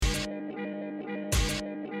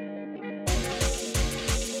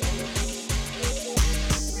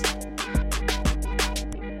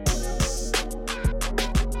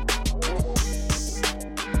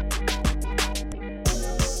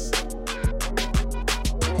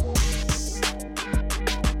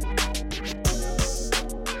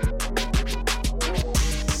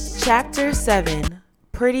Chapter 7,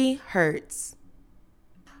 Pretty Hurts.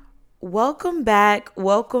 Welcome back,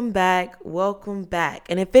 welcome back, welcome back.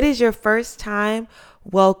 And if it is your first time,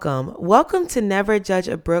 welcome. Welcome to Never Judge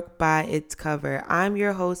a Book by its cover. I'm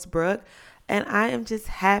your host, Brooke, and I am just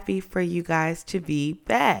happy for you guys to be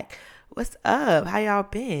back. What's up? How y'all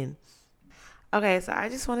been? Okay, so I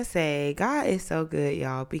just want to say God is so good,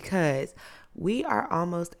 y'all, because we are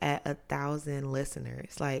almost at 1,000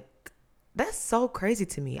 listeners. Like, that's so crazy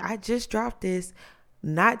to me. I just dropped this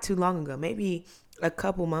not too long ago, maybe a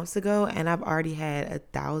couple months ago, and I've already had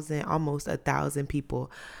 1,000, almost 1,000 people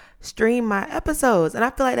stream my episodes. And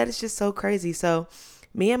I feel like that is just so crazy. So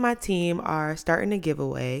me and my team are starting a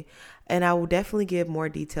giveaway, and I will definitely give more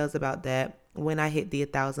details about that when I hit the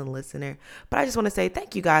 1,000 listener. But I just want to say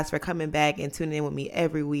thank you guys for coming back and tuning in with me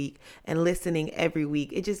every week and listening every week.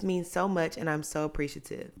 It just means so much, and I'm so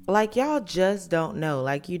appreciative. Like, y'all just don't know.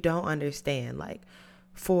 Like, you don't understand. Like,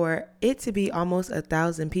 for it to be almost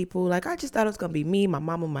 1,000 people, like, I just thought it was gonna be me, my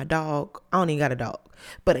mama, my dog. I don't even got a dog,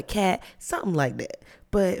 but a cat, something like that.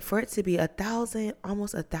 But for it to be 1,000,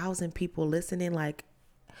 almost 1,000 people listening, like,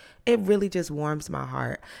 it really just warms my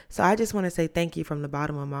heart. So I just want to say thank you from the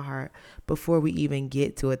bottom of my heart before we even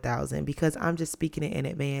get to 1,000, because I'm just speaking it in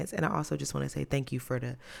advance. And I also just want to say thank you for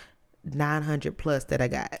the 900 plus that I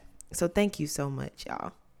got. So thank you so much,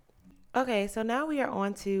 y'all. Okay, so now we are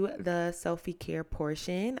on to the selfie care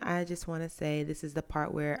portion. I just want to say this is the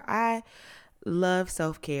part where I love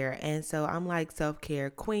self-care, and so I'm like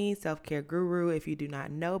self-care queen, self-care guru. If you do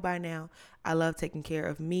not know by now, I love taking care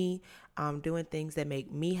of me, doing things that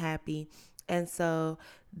make me happy. And so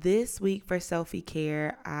this week for selfie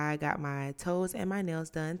care, I got my toes and my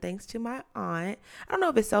nails done thanks to my aunt. I don't know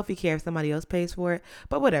if it's selfie care if somebody else pays for it,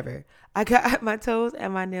 but whatever. I got my toes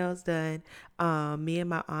and my nails done. Me and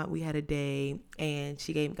my aunt, we had a day, and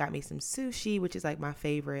she got me some sushi, which is like my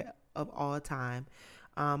favorite of all time.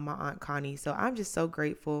 My aunt Connie. So I'm just so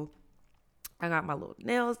grateful. I got my little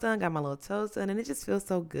nails done, got my little toes done, and it just feels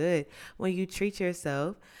so good when you treat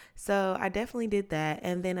yourself. So I definitely did that.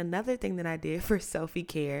 And then another thing that I did for selfie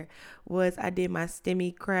care was I did my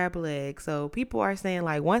STEMI crab legs. So people are saying,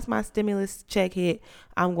 like, once my stimulus check hit,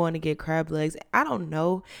 I'm going to get crab legs. I don't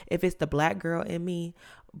know if it's the black girl in me,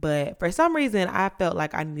 but for some reason I felt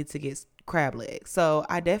like I needed to get crab legs. So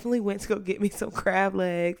I definitely went to go get me some crab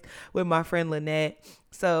legs with my friend Lynette.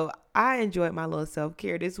 So I enjoyed my little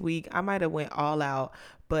self-care this week. I might have went all out,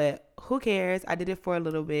 but who cares? I did it for a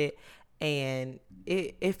little bit, and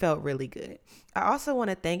it felt really good. I also want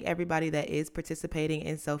to thank everybody that is participating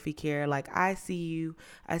in selfie care. Like, I see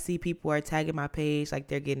people are tagging my page, like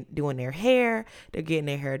they're doing their hair, they're getting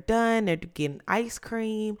their hair done, they're getting ice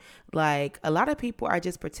cream. Like, a lot of people are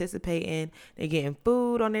just participating. They're getting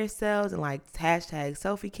food on themselves and like hashtag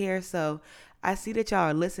selfie care. So I see that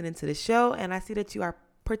y'all are listening to the show, and I see that you are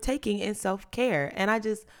partaking in self-care, and I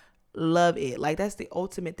just love it. Like, that's the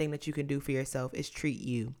ultimate thing that you can do for yourself, is treat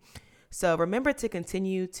you. So remember to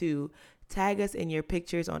continue to tag us in your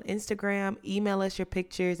pictures on Instagram, email us your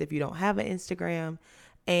pictures if you don't have an Instagram,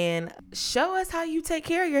 and show us how you take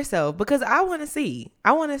care of yourself, because I want to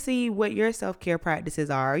see what your self-care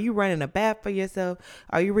practices are. Are you running a bath for yourself?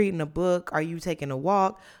 Are you reading a book? Are you taking a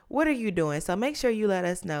walk? What are you doing? So make sure you let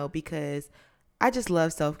us know, because I just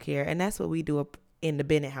love self-care, and that's what we do in the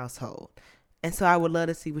Bennett household. And so I would love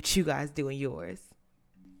to see what you guys do in yours.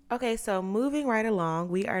 Okay, so moving right along,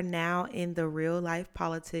 we are now in the real life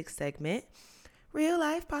politics segment. Real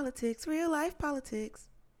life politics, real life politics.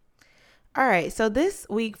 All right, so this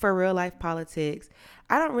week for real life politics,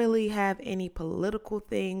 I don't really have any political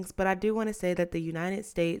things, but I do want to say that the United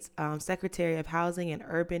States Secretary of Housing and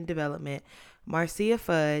Urban Development, Marcia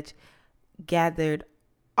Fudge, gathered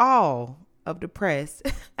all of the press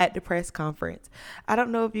at the press conference. I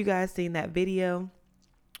don't know if you guys seen that video,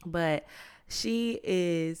 but she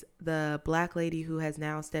is the black lady who has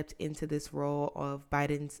now stepped into this role of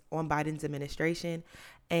Biden's administration.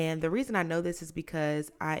 And the reason I know this is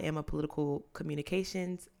because I am a political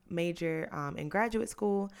communications major in graduate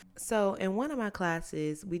school. So in one of my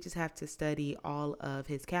classes, we just have to study all of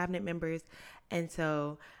his cabinet members. And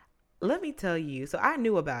so let me tell you, so I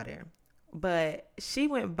knew about her, but she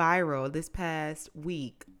went viral this past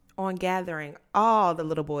week on gathering all the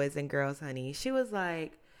little boys and girls, honey. She was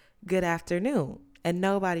like, "Good afternoon." And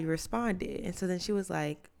nobody responded. And so then she was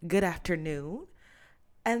like, "Good afternoon."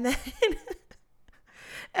 And then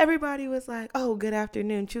everybody was like, "Oh, good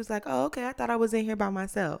afternoon." She was like, "Oh, okay. I thought I was in here by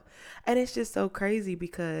myself." And it's just so crazy,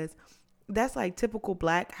 because that's like typical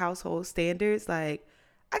black household standards. Like,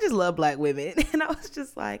 I just love black women. And I was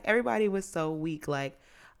just like, everybody was so weak. Like,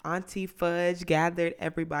 Auntie Fudge gathered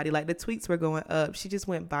everybody. Like, the tweets were going up. She just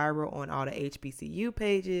went viral on all the HBCU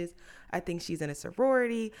pages. I think she's in a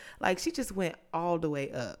sorority. Like, she just went all the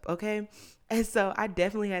way up, okay? And so I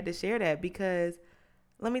definitely had to share that because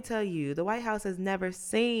let me tell you, the White House has never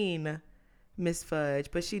seen Miss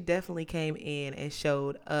Fudge, but she definitely came in and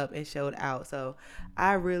showed up and showed out. So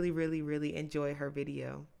I really, really, really enjoy her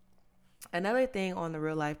video. Another thing on the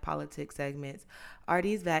real life politics segments are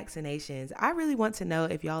these vaccinations. I really want to know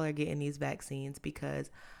if y'all are getting these vaccines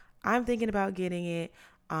because I'm thinking about getting it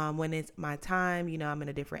when it's my time. You know, I'm in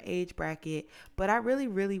a different age bracket, but I really,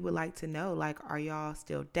 really would like to know, like, are y'all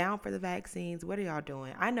still down for the vaccines? What are y'all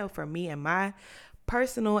doing? I know for me and my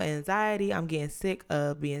personal anxiety, I'm getting sick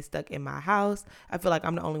of being stuck in my house. I feel like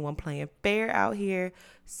I'm the only one playing fair out here.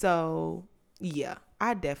 So yeah,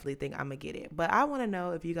 I definitely think I'm gonna get it. But I want to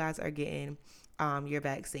know if you guys are getting your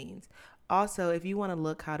vaccines. Also, if you want to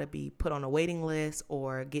look how to be put on a waiting list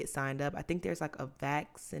or get signed up, I think there's like a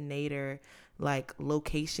vaccinator like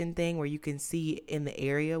location thing where you can see in the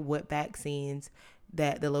area what vaccines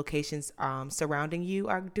that the locations surrounding you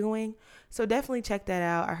are doing. So definitely check that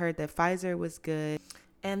out. I heard that Pfizer was good.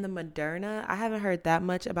 And the Moderna, I haven't heard that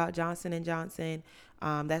much about Johnson and Johnson.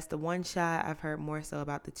 That's the one shot. I've heard more so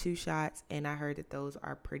about the two shots, and I heard that those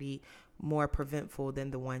are pretty more preventful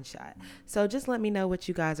than the one shot. So just let me know what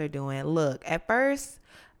you guys are doing. Look, at first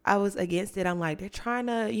I was against it. I'm like, they're trying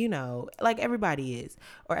to, you know, like everybody is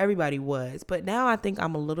or everybody was. But now I think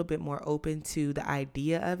I'm a little bit more open to the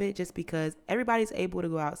idea of it just because everybody's able to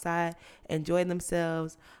go outside, enjoy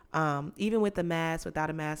themselves, even with a mask,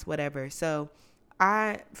 without a mask, whatever. So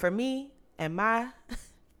for me and my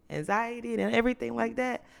anxiety and everything like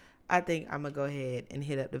that, I think I'm going to go ahead and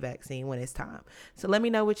hit up the vaccine when it's time. So let me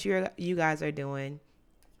know what you guys are doing,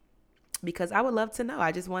 because I would love to know.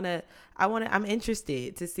 I'm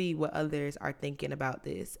interested to see what others are thinking about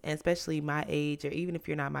this, and especially my age, or even if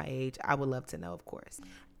you're not my age, I would love to know, of course.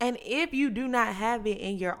 And if you do not have it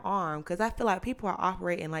in your arm, because I feel like people are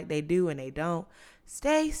operating like they do and they don't,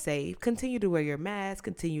 stay safe. Continue to wear your mask.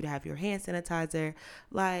 Continue to have your hand sanitizer.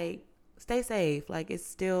 Like, stay safe. Like, it's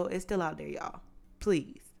still out there, y'all.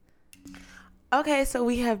 Please. Okay, so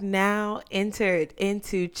we have now entered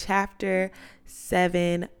into chapter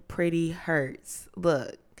 7, Pretty Hurts.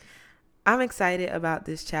 Look, I'm excited about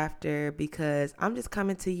this chapter because I'm just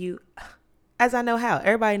coming to you as I know how.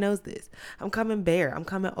 Everybody knows this. I'm coming bare. I'm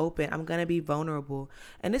coming open. I'm going to be vulnerable.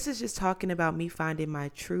 And this is just talking about me finding my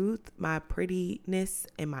truth, my prettiness,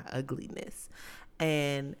 and my ugliness.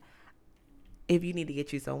 And if you need to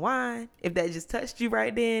get you some wine, if that just touched you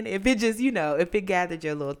right then, if it just, if it gathered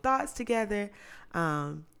your little thoughts together,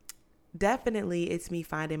 definitely it's me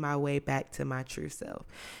finding my way back to my true self.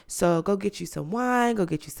 So go get you some wine, go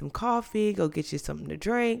get you some coffee, go get you something to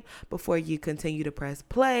drink before you continue to press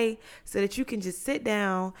play so that you can just sit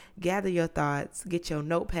down, gather your thoughts, get your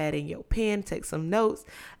notepad and your pen, take some notes,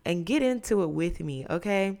 and get into it with me,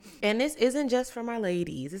 okay? And this isn't just for my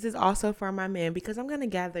ladies. This is also for my men, because I'm going to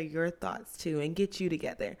gather your thoughts too and get you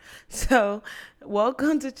together. So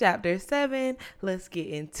welcome to chapter 7. Let's get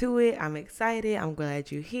into it. I'm excited. I'm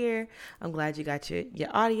glad you're here. I'm glad you got your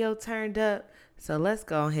audio turned up. So let's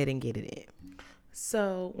go ahead and get it in.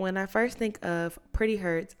 So when I first think of Pretty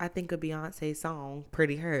Hurts, I think of Beyonce's song,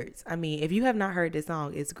 Pretty Hurts. I mean, if you have not heard this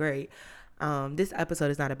song, it's great. This episode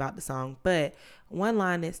is not about the song, but one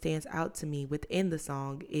line that stands out to me within the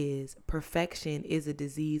song is perfection is a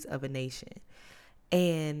disease of a nation.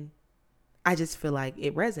 And I just feel like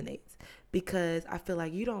it resonates, because I feel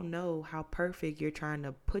like you don't know how perfect you're trying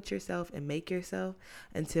to put yourself and make yourself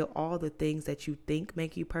until all the things that you think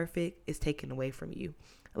make you perfect is taken away from you.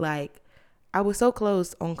 Like, I was so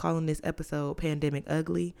close on calling this episode Pandemic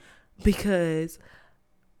Ugly, because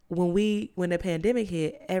when the pandemic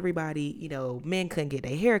hit, everybody, men couldn't get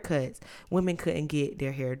their haircuts, women couldn't get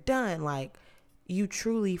their hair done. Like, you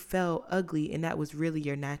truly felt ugly, and that was really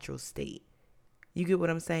your natural state. You get what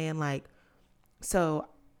I'm saying? Like, so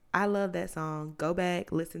I love that song. Go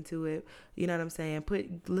back, listen to it. You know what I'm saying?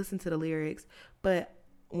 Listen to the lyrics. But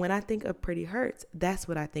when I think of Pretty Hurts, that's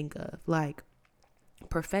what I think of. Like,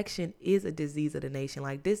 perfection is a disease of the nation.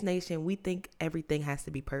 Like, this nation, we think everything has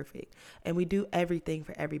to be perfect, and we do everything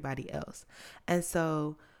for everybody else. And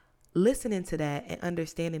so listening to that and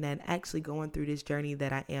understanding that, and actually going through this journey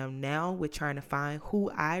that I am now with trying to find who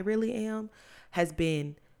I really am, has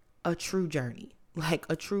been a true journey. Like,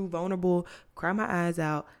 a true vulnerable, cry my eyes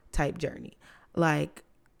out type journey. Like,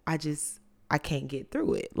 I can't get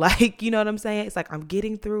through it. Like, you know what I'm saying? It's like I'm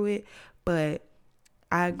getting through it, but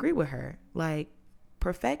I agree with her. Like,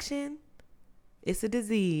 perfection, it's a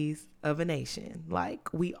disease of a nation.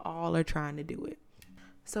 Like, we all are trying to do it.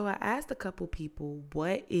 So I asked a couple people,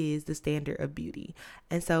 what is the standard of beauty?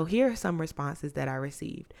 And so here are some responses that I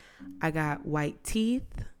received. I got white teeth,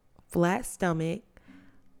 flat stomach,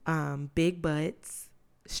 big butts,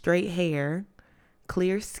 straight hair,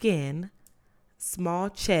 clear skin, small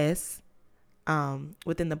chest,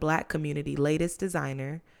 within the black community, latest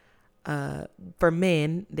designer. For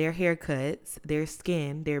men, their haircuts, their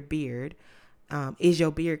skin, their beard. Is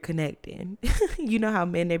your beard connecting? You know how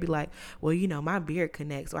men, they be like, well, my beard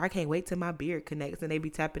connects, or I can't wait till my beard connects. And they be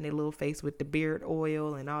tapping their little face with the beard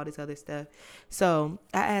oil and all this other stuff. So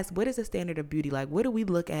I asked, what is the standard of beauty? Like, what do we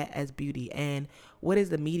look at as beauty? And what is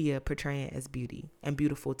the media portraying as beauty and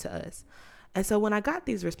beautiful to us? And so when I got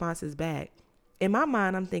these responses back, in my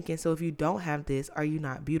mind, I'm thinking, so if you don't have this, are you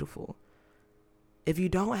not beautiful? If you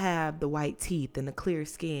don't have the white teeth and the clear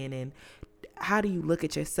skin, and how do you look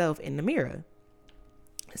at yourself in the mirror?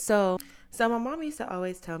 So my mom used to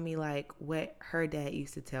always tell me like what her dad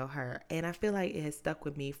used to tell her. And I feel like it has stuck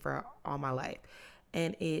with me for all my life.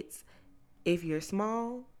 And it's, if you're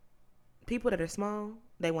small, people that are small,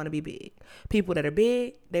 they want to be big. People that are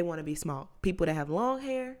big, they want to be small. People that have long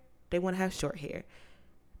hair, they want to have short hair.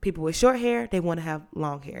 People with short hair, they want to have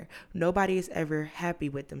long hair. Nobody is ever happy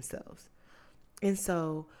with themselves. And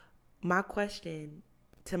so my question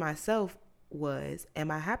to myself was, am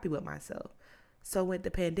I happy with myself? So when the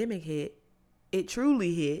pandemic hit, it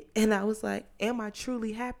truly hit. And I was like, am I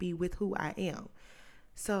truly happy with who I am?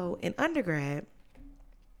 So in undergrad,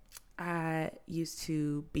 I used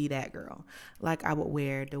to be that girl. Like, I would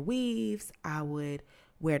wear the weaves. I would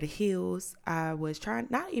wear the heels. I was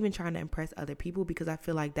not even trying to impress other people, because I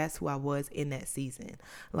feel like that's who I was in that season.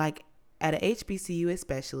 Like, at a HBCU,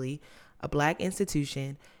 especially a black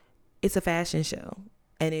institution, it's a fashion show.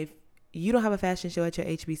 And if you don't have a fashion show at your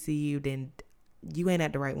HBCU, then you ain't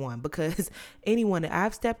at the right one, because anyone that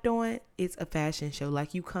I've stepped on, it's a fashion show.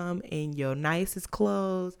 Like, you come in your nicest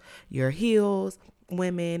clothes, your heels.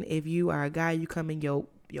 Women, if you are a guy, you come in your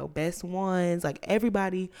best ones. Like,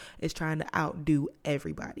 everybody is trying to outdo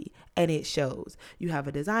everybody, and it shows. You have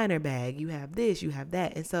a designer bag, you have this, you have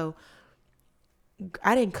that. And so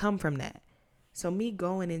I didn't come from that. So me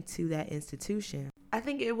going into that institution, I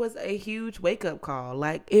think it was a huge wake up call.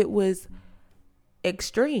 Like, it was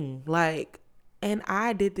extreme. Like, and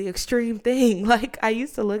I did the extreme thing. Like, I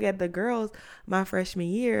used to look at the girls my freshman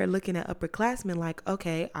year, looking at upperclassmen like,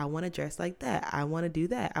 okay, I want to dress like that. I want to do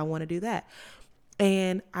that. I want to do that.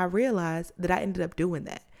 And I realized that I ended up doing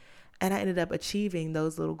that. And I ended up achieving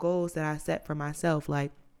those little goals that I set for myself.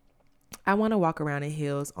 Like, I want to walk around in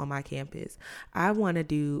heels on my campus. I want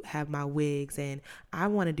to have my wigs, and I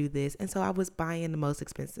want to do this. And so I was buying the most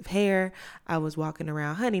expensive hair. I was walking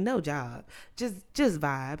around, honey, no job, just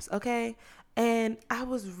vibes. Okay. And I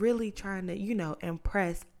was really trying to,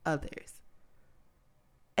 impress others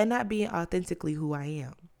and not being authentically who I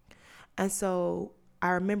am. And so I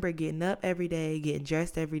remember getting up every day, getting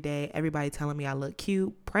dressed every day, everybody telling me I look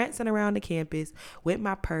cute, prancing around the campus with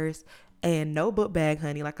my purse and no book bag,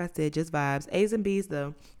 honey. Like I said, just vibes, A's and B's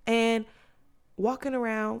though. And walking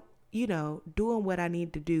around, doing what I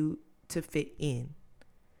need to do to fit in.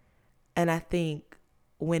 And I think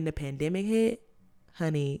when the pandemic hit,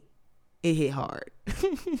 honey, it hit hard.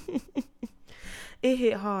 It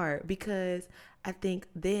hit hard, because I think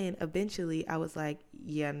then eventually I was like,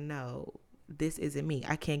 yeah, no, this isn't me.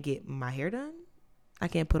 I can't get my hair done. I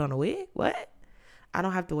can't put on a wig. What? I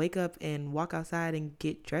don't have to wake up and walk outside and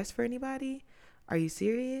get dressed for anybody. Are you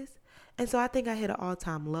serious? And so I think I hit an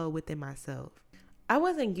all-time low within myself. I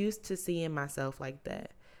wasn't used to seeing myself like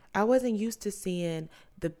that. I wasn't used to seeing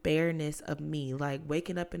the bareness of me, like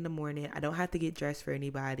waking up in the morning. I don't have to get dressed for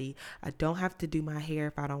anybody. I don't have to do my hair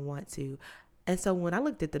if I don't want to. And so when I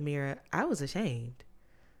looked at the mirror, I was ashamed.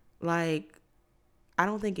 Like, I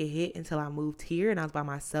don't think it hit until I moved here and I was by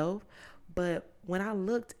myself. But when I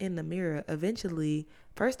looked in the mirror, eventually,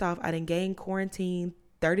 first off, I didn't gain quarantine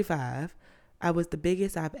 35. I was the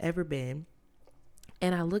biggest I've ever been.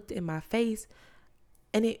 And I looked in my face,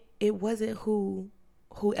 and it wasn't who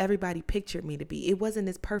everybody pictured me to be. It wasn't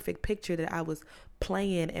this perfect picture that I was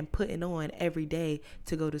playing and putting on every day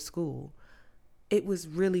to go to school. It was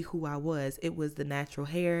really who I was. It was the natural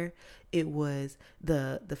hair. It was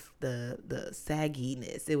the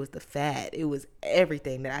sagginess. It was the fat. It was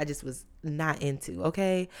everything that I just was not into.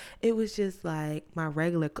 Okay. It was just like my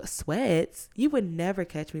regular sweats. You would never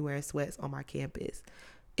catch me wearing sweats on my campus.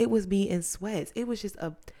 It was me in sweats. It was just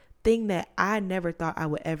a thing that I never thought I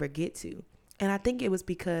would ever get to. And I think it was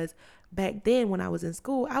because back then when I was in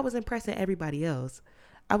school, I was impressing everybody else.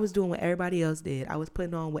 I was doing what everybody else did. I was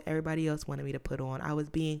putting on what everybody else wanted me to put on. I was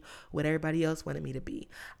being what everybody else wanted me to be.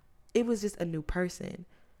 it was just a new person.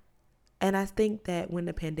 And I think that when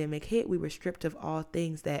the pandemic hit, we were stripped of all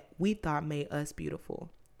things that we thought made us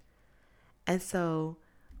beautiful. And so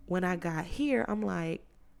when I got here, I'm like,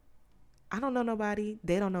 I don't know nobody.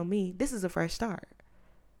 They don't know me. This is a fresh start.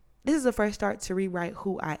 This is a fresh start to rewrite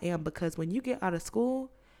who I am, because when you get out of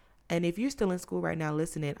school, and if you're still in school right now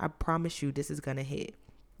listening, I promise you this is going to hit.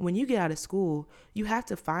 When you get out of school, you have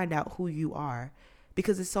to find out who you are,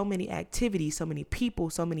 because there's so many activities, so many people,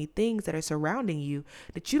 so many things that are surrounding you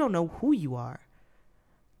that you don't know who you are.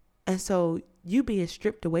 And so you being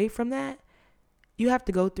stripped away from that, you have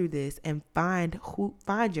to go through this and find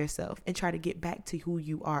yourself and try to get back to who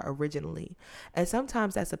you are originally. And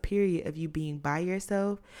sometimes that's a period of you being by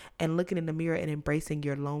yourself and looking in the mirror and embracing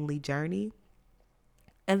your lonely journey.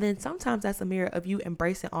 And then sometimes that's a mirror of you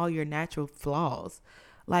embracing all your natural flaws.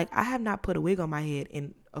 Like, I have not put a wig on my head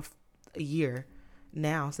in a year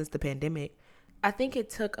now since the pandemic. I think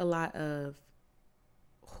it took a lot of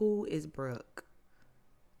who is Brooke.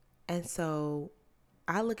 And so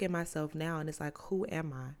I look at myself now and it's like, who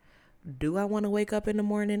am I? Do I want to wake up in the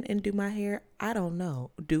morning and do my hair? I don't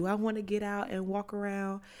know. Do I want to get out and walk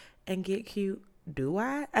around and get cute? Do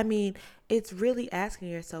I? I mean, it's really asking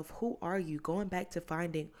yourself, who are you? Going back to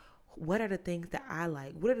finding what are the things that I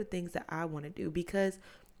like? What are the things that I want to do? Because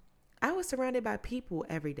I was surrounded by people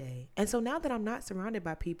every day. And so now that I'm not surrounded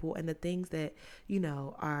by people and the things that,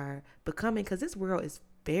 are becoming, because this world is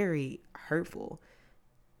very hurtful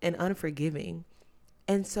and unforgiving.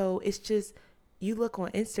 And so it's just, you look on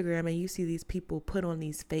Instagram and you see these people put on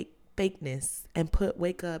these fakeness and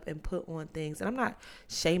wake up and put on things. And I'm not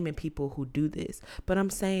shaming people who do this, but I'm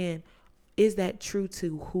saying, is that true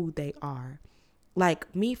to who they are?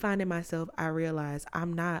 Like me finding myself, I realize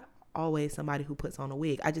I'm not always somebody who puts on a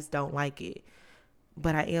wig. I just don't like it.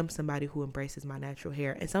 But I am somebody who embraces my natural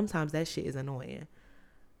hair. And sometimes that shit is annoying.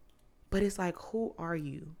 But it's like, who are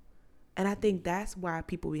you? And I think that's why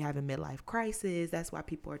people be having midlife crisis. That's why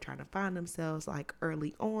people are trying to find themselves like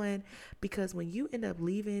early on. Because when you end up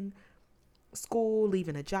leaving school,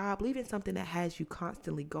 leaving a job, leaving something that has you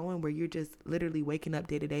constantly going, where you're just literally waking up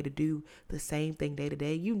day to day to do the same thing day to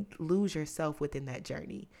day, you lose yourself within that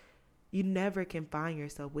journey. You never can find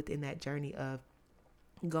yourself within that journey of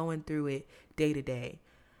going through it day to day.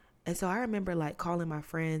 And so I remember like calling my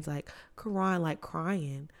friends like, Karan, like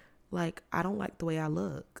crying, like, I don't like the way I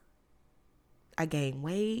look. I gained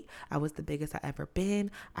weight. I was the biggest I ever been.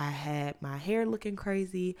 I had my hair looking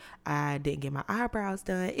crazy. I didn't get my eyebrows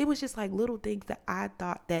done. It was just like little things that I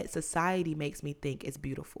thought that society makes me think is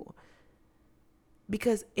beautiful.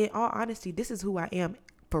 Because in all honesty, this is who I am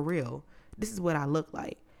for real. This is what I look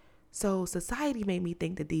like. So society made me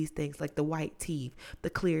think that these things, like the white teeth, the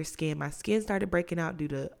clear skin, my skin started breaking out due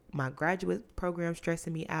to my graduate program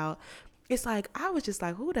stressing me out. It's like, I was just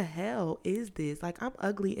like, who the hell is this? Like, I'm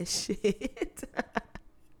ugly as shit.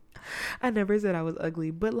 I never said I was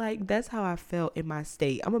ugly, but like, that's how I felt in my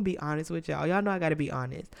state. I'm gonna be honest with y'all. Y'all know I gotta be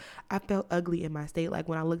honest. I felt ugly in my state. Like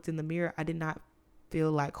when I looked in the mirror, I did not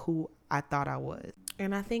feel like who I thought I was.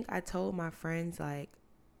 And I think I told my friends like,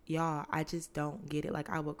 y'all, I just don't get it. Like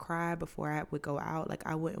I would cry before I would go out. Like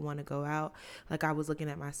I wouldn't want to go out. Like I was looking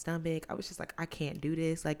at my stomach. I was just like, I can't do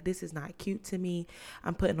this. Like this is not cute to me.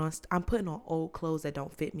 I'm putting on old clothes that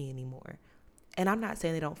don't fit me anymore. And I'm not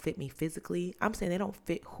saying they don't fit me physically. I'm saying they don't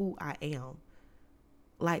fit who I am.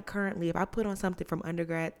 Like currently, if I put on something from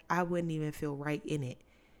undergrad, I wouldn't even feel right in it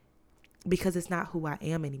because it's not who I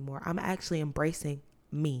am anymore. I'm actually embracing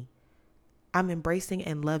me. I'm embracing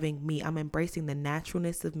and loving me. I'm embracing the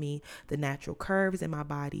naturalness of me, the natural curves in my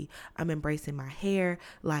body. I'm embracing my hair.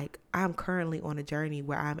 Like I'm currently on a journey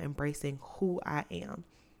where I'm embracing who I am.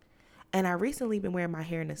 And I recently been wearing my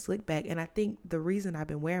hair in a slick back. And I think the reason I've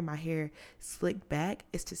been wearing my hair slicked back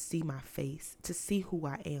is to see my face, to see who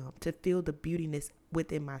I am, to feel the beautiness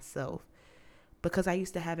within myself. Because I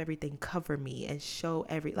used to have everything cover me and show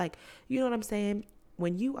you know what I'm saying?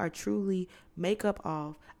 When you are truly makeup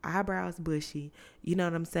off, eyebrows bushy, you know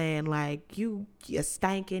what I'm saying? Like you're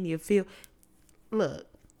stanking, you feel, look,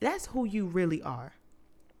 that's who you really are.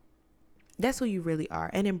 That's who you really are.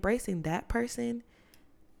 And embracing that person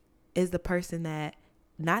is the person that,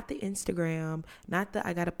 not the Instagram, not the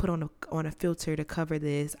I got to put on a filter to cover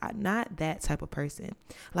this, not that type of person.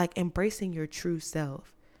 Like embracing your true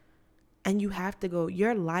self. And you have to go,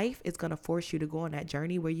 your life is going to force you to go on that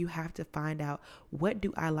journey where you have to find out, what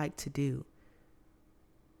do I like to do?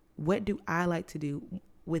 What do I like to do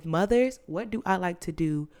with mothers? What do I like to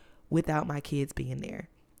do without my kids being there?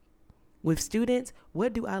 With students,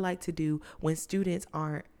 what do I like to do when students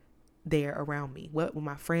aren't there around me? When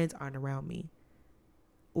my friends aren't around me?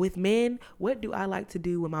 With men, what do I like to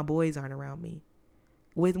do when my boys aren't around me?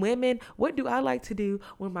 With women, what do I like to do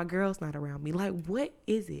when my girl's not around me? Like, what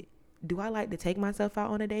is it? Do I like to take myself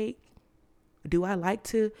out on a date? Do I like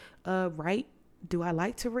to write? Do I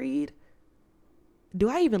like to read? Do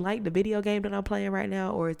I even like the video game that I'm playing right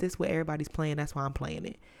now? Or is this what everybody's playing? That's why I'm playing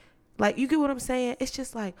it. Like, you get what I'm saying? It's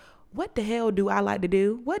just like, what the hell do I like to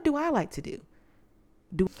do? What do I like to do?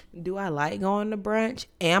 Do I like going to brunch?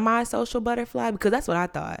 Am I a social butterfly? Because that's what I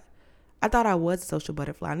thought. I thought I was a social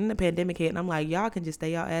butterfly. And then the pandemic hit, and I'm like, y'all can just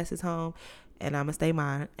stay y'all asses home, and I'm going to stay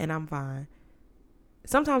mine, and I'm fine.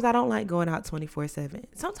 Sometimes I don't like going out 24/7.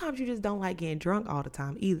 Sometimes you just don't like getting drunk all the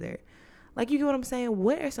time either. Like, you get what I'm saying?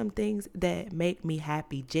 What are some things that make me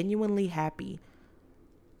happy, genuinely happy?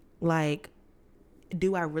 Like,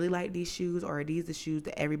 do I really like these shoes, or are these the shoes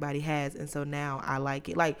that everybody has, and so now I like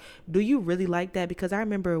it? Like, do you really like that? Because I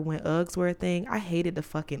remember when Uggs were a thing, I hated the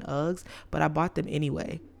fucking Uggs, but I bought them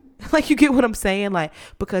anyway. Like, you get what I'm saying? Like,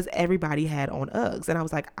 because everybody had on Uggs, and I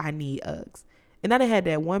was like, I need Uggs. And I done had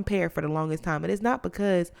that one pair for the longest time, and it's not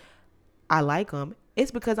because I like them.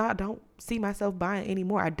 It's because I don't see myself buying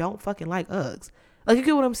anymore. I don't fucking like Uggs. Like, you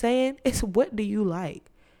get what I'm saying? It's what do you like?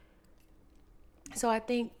 So I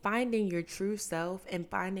think finding your true self and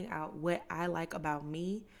finding out what I like about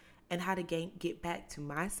me and how to get back to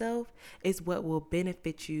myself is what will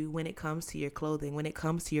benefit you when it comes to your clothing, when it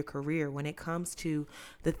comes to your career, when it comes to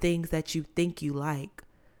the things that you think you like.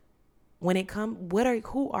 When it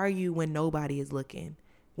who are you when nobody is looking,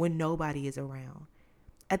 when nobody is around?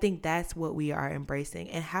 I think that's what we are embracing,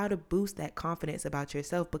 and how to boost that confidence about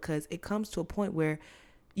yourself, because it comes to a point where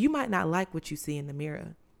you might not like what you see in the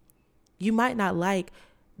mirror. You might not like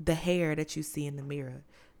the hair that you see in the mirror,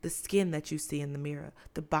 the skin that you see in the mirror,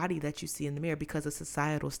 the body that you see in the mirror because of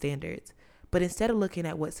societal standards. But instead of looking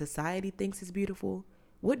at what society thinks is beautiful,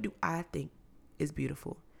 what do I think is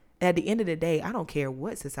beautiful? And at the end of the day, I don't care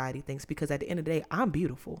what society thinks, because at the end of the day, I'm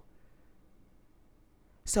beautiful.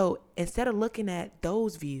 So instead of looking at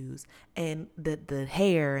those views and the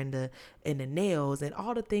hair and the nails and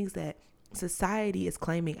all the things that society is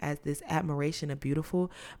claiming as this admiration of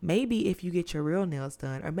beautiful, maybe if you get your real nails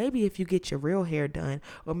done, or maybe if you get your real hair done,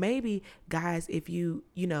 or maybe, guys, if you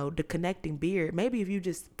the connecting beard, maybe if you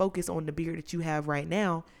just focus on the beard that you have right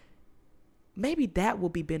now, maybe that will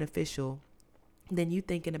be beneficial than you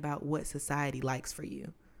thinking about what society likes for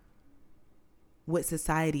you, what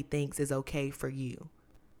society thinks is okay for you.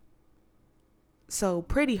 So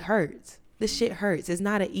pretty hurts. This shit hurts. It's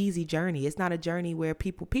not an easy journey. It's not a journey where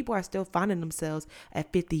people are still finding themselves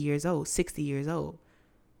at 50 years old, 60 years old,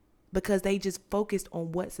 because they just focused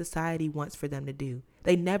on what society wants for them to do.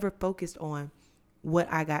 They never focused on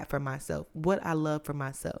what I got for myself, what I love for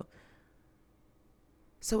myself.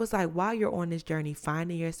 So it's like, while you're on this journey,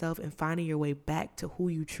 finding yourself and finding your way back to who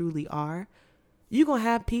you truly are, you're going to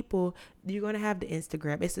have people, you're going to have the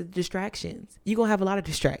Instagram. It's the distractions. You're going to have a lot of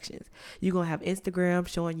distractions. You're going to have Instagram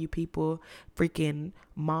showing you people, freaking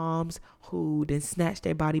moms who then snatched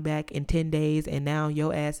their body back in 10 days. And now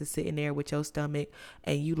your ass is sitting there with your stomach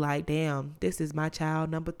and you like, damn, this is my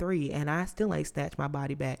child number 3 and I still ain't snatched my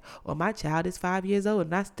body back. Or my child is 5 years old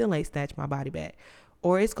and I still ain't snatched my body back.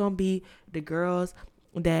 Or it's going to be the girls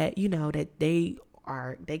that, that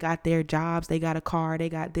they got their jobs, they got a car, they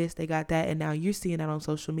got this, they got that, and now you're seeing that on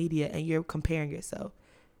social media and you're comparing yourself.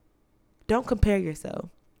 Don't compare yourself.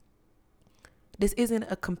 This isn't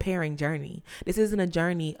a comparing journey. This isn't a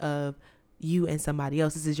journey of you and somebody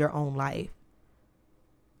else. This is your own life.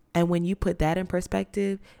 And when you put that in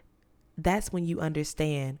perspective, that's when you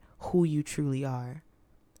understand who you truly are.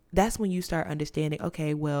 That's when you start understanding,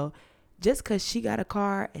 okay, well, just because she got a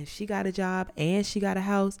car and she got a job and she got a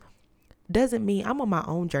house doesn't mean I'm on my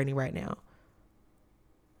own journey right now.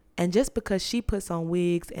 And just because she puts on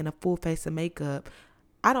wigs and a full face of makeup,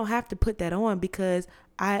 I don't have to put that on, because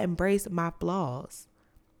I embrace my flaws.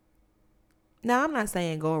 Now, I'm not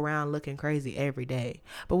saying go around looking crazy every day,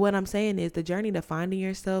 but what I'm saying is the journey to finding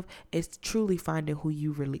yourself is truly finding who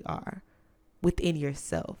you really are within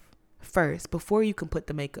yourself first, before you can put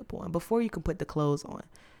the makeup on, before you can put the clothes on,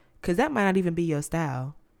 because that might not even be your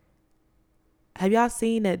style. Have y'all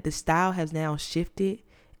seen that the style has now shifted?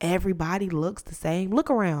 Everybody looks the same. Look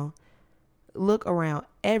around.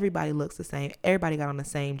 Everybody looks the same. Everybody got on the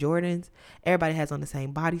same Jordans. Everybody has on the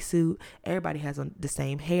same bodysuit. Everybody has on the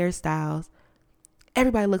same hairstyles.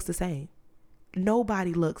 Everybody looks the same.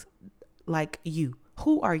 Nobody looks like you.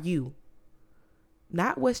 Who are you?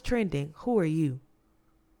 Not what's trending. Who are you?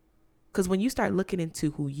 Because when you start looking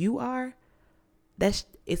into who you are, it's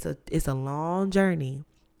a long journey.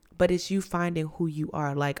 But it's you finding who you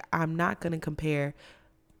are. Like, I'm not going to compare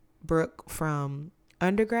Brooke from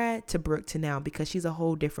undergrad to Brooke to now, because she's a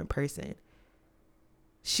whole different person.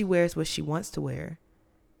 She wears what she wants to wear.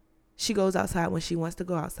 She goes outside when she wants to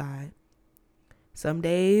go outside. Some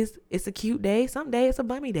days it's a cute day. Some days it's a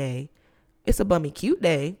bummy day. It's a bummy cute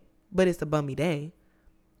day, but it's a bummy day.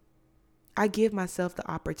 I give myself the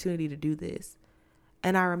opportunity to do this.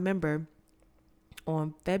 And I remember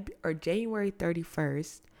on January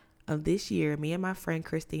 31st of this year, me and my friend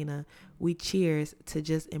Christina, we cheers to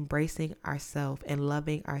just embracing ourselves and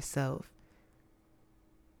loving ourselves.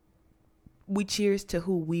 We cheers to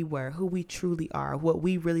who we were, who we truly are, what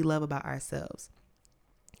we really love about ourselves.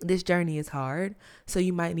 This journey is hard, so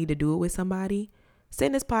you might need to do it with somebody.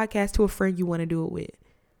 Send this podcast to a friend you want to do it with.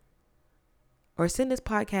 Or send this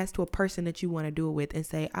podcast to a person that you want to do it with and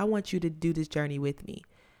say, I want you to do this journey with me.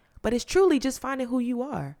 But it's truly just finding who you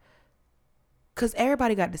are. Because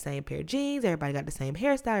everybody got the same pair of jeans. Everybody got the same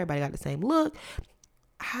hairstyle. Everybody got the same look.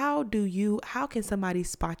 How can somebody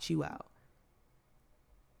spot you out?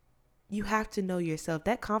 You have to know yourself.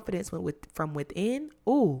 That confidence from within.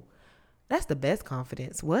 Ooh, that's the best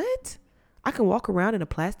confidence. What? I can walk around in a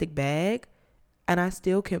plastic bag and I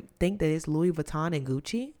still can think that it's Louis Vuitton and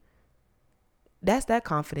Gucci. That's that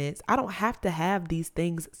confidence. I don't have to have these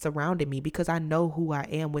things surrounding me because I know who I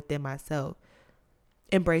am within myself.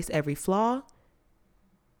 Embrace every flaw.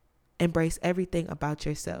 Embrace everything about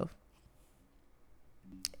yourself.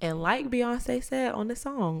 And like Beyonce said on the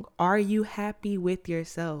song, are you happy with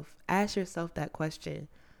yourself? Ask yourself that question.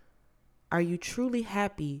 Are you truly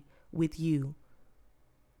happy with you?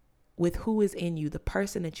 With who is in you, the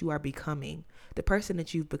person that you are becoming, the person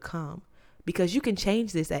that you've become? Because you can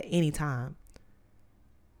change this at any time.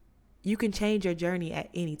 You can change your journey at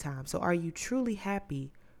any time. So are you truly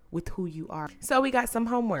happy with who you are? So we got some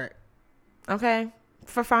homework, okay,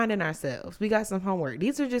 for finding ourselves. We got some homework.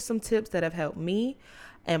 These are just some tips that have helped me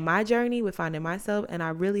and my journey with finding myself, and I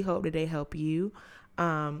really hope that they help you.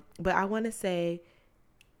 But I want to say,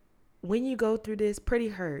 when you go through this, pretty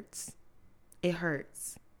hurts. It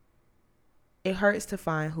hurts. It hurts to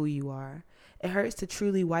find who you are. It hurts to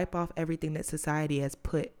truly wipe off everything that society has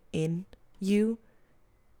put in you.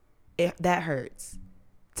 That hurts.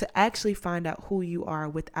 To actually find out who you are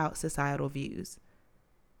without societal views.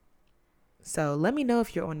 So let me know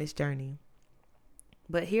if you're on this journey.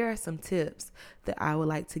 But here are some tips that I would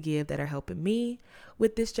like to give that are helping me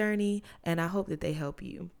with this journey, and I hope that they help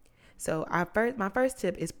you. So my first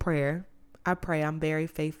tip is prayer. I pray. I'm very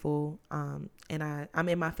faithful, and I'm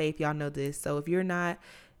in my faith. Y'all know this. So if you're not,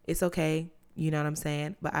 it's okay. You know what I'm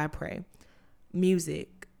saying? But I pray.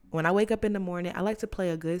 Music. When I wake up in the morning, I like to play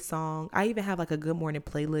a good song. I even have like a good morning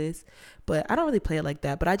playlist, but I don't really play it like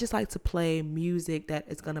that. But I just like to play music that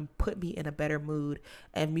is going to put me in a better mood,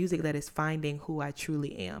 and music that is finding who I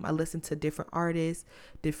truly am. I listen to different artists,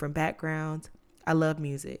 different backgrounds. I love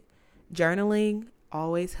music. Journaling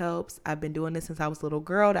always helps. I've been doing this since I was a little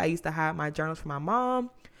girl. I used to hide my journals from my mom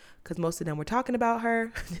because most of them were talking about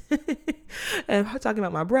her and talking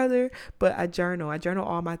about my brother. But I journal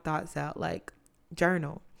all my thoughts out, like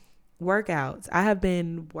journal. Workouts. I have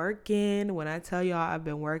been working. When I tell y'all I've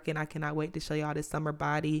been working, I cannot wait to show y'all this summer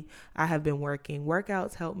body. I have been working.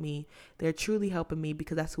 Workouts help me. They're truly helping me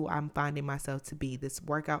because that's who I'm finding myself to be. This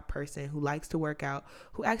workout person who likes to work out,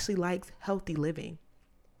 who actually likes healthy living.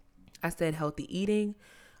 I said healthy eating.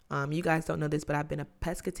 You guys don't know this, but I've been a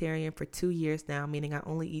pescatarian for 2 years now, meaning I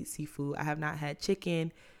only eat seafood. I have not had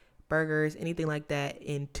chicken, burgers, anything like that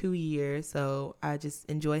in 2 years. So I just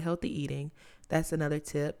enjoy healthy eating. That's another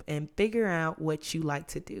tip. And figure out what you like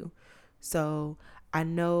to do. So I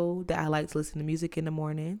know that I like to listen to music in the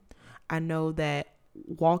morning. I know that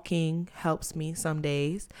walking helps me some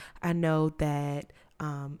days. I know that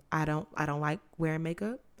I don't like wearing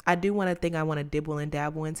makeup. I do want to dibble and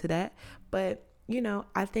dabble into that. But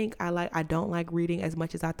I think I don't like reading as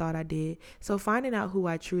much as I thought I did. So finding out who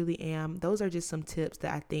I truly am, those are just some tips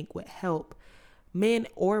that I think would help men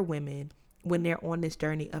or women when they're on this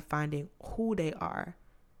journey of finding who they are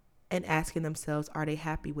and asking themselves, are they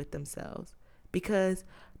happy with themselves? Because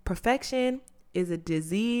perfection is a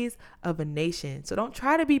disease of a nation. So don't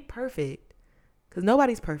try to be perfect, because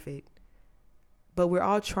nobody's perfect, but we're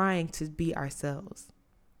all trying to be ourselves.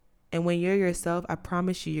 And when you're yourself, I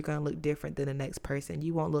promise you're going to look different than the next person.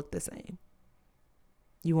 You won't look the same.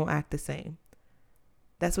 You won't act the same.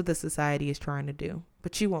 That's what the society is trying to do,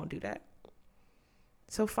 but you won't do that.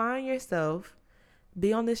 So find yourself,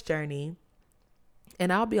 be on this journey,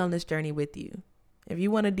 and I'll be on this journey with you. If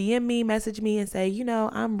you want to DM me, message me and say,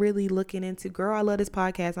 I'm really looking into, girl, I love this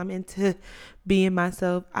podcast. I'm into being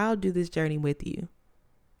myself. I'll do this journey with you.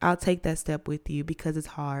 I'll take that step with you because it's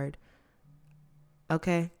hard.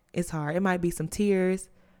 Okay? It's hard. It might be some tears.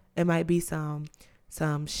 It might be some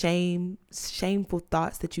shameful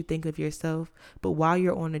thoughts that you think of yourself. But while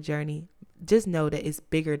you're on the journey, just know that it's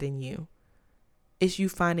bigger than you. It's you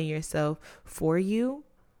finding yourself for you,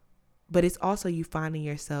 but it's also you finding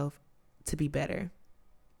yourself to be better.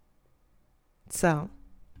 So,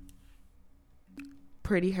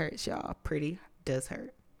 pretty hurts, y'all. Pretty does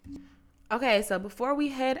hurt. Okay, so before we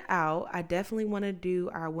head out, I definitely want to do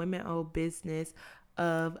our women-owned business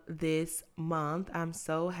of this month. I'm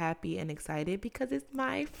so happy and excited because it's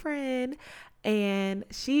my friend, and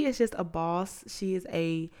she is just a boss. She is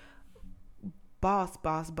a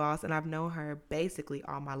boss, and I've known her basically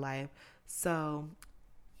all my life. So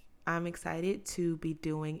I'm excited to be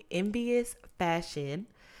doing Envious Fashion.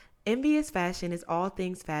 Envious Fashion is all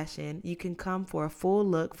things fashion. You can come for a full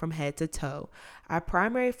look from head to toe. Our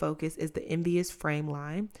primary focus is the Envious frame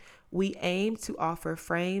line. We aim to offer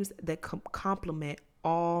frames that complement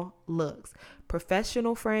all looks: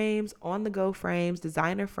 professional frames, on-the-go frames,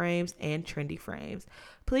 designer frames, and trendy frames.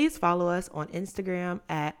 Please follow us on Instagram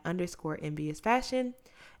at _Envious Fashion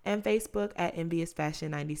and Facebook at Envious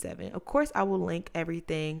Fashion 97. Of course, I will link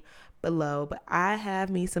everything below, but I have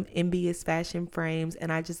me some Envious Fashion frames,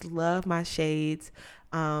 and I just love my shades.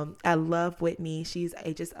 I love Whitney. She's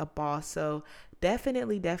just a boss. So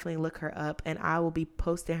definitely look her up, and I will be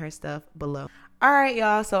posting her stuff below. All right,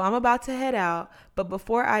 y'all. So I'm about to head out, but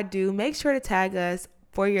before I do, make sure to tag us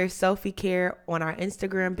for your selfie care on our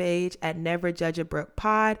Instagram page at Never Judge a Brook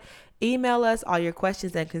Pod. Email us all your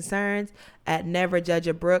questions and concerns at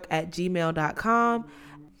neverjudgeabrook@gmail.com.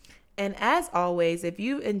 And as always, if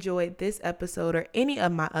you enjoyed this episode or any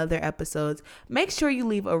of my other episodes, make sure you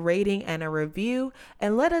leave a rating and a review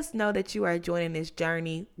and let us know that you are joining this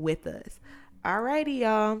journey with us. Alrighty,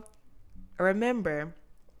 y'all. Remember,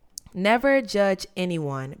 never judge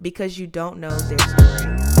anyone because you don't know their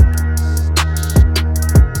story.